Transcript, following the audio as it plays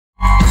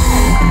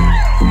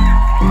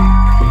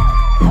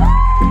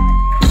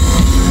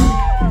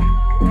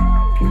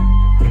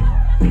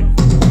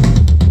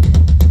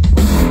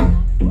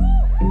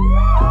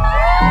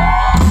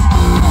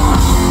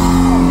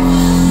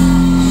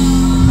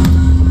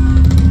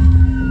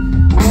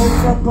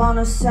on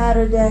a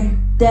Saturday,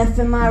 deaf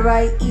in my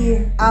right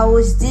ear. I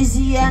was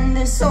dizzy and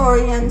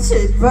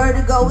disoriented,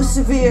 vertigo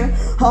severe.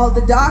 All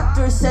the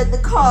doctors said the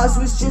cause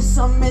was just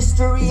some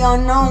mystery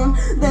unknown.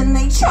 Then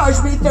they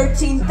charged me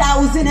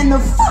 $13,000 and the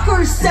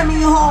fuckers sent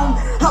me home.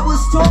 I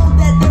was told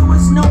that there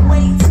was no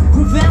way to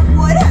prevent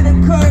what had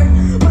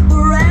occurred, but the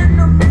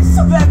randomness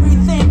of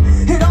everything,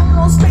 it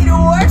almost made it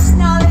worse.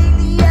 Now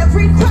lately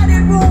every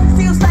crowded room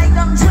feels like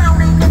I'm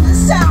drowning in the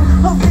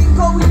sound of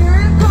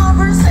incoherent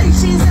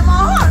conversations, and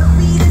my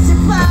heartbeat is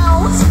in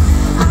pounds.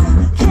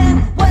 I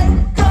can't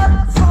wake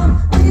up from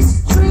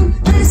this dream,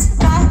 this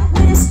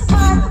madness,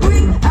 my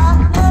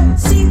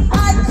reality.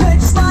 I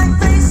clench my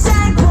face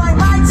and grind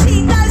my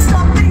teeth as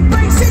something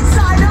breaks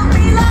inside of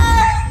me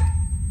like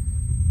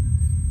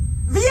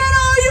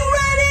Vienna, are you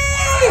ready?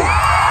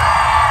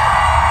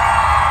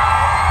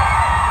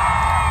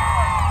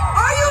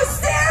 Are you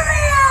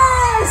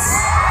serious?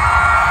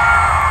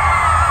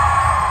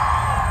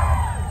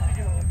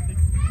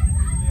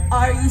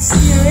 Are you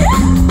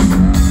serious?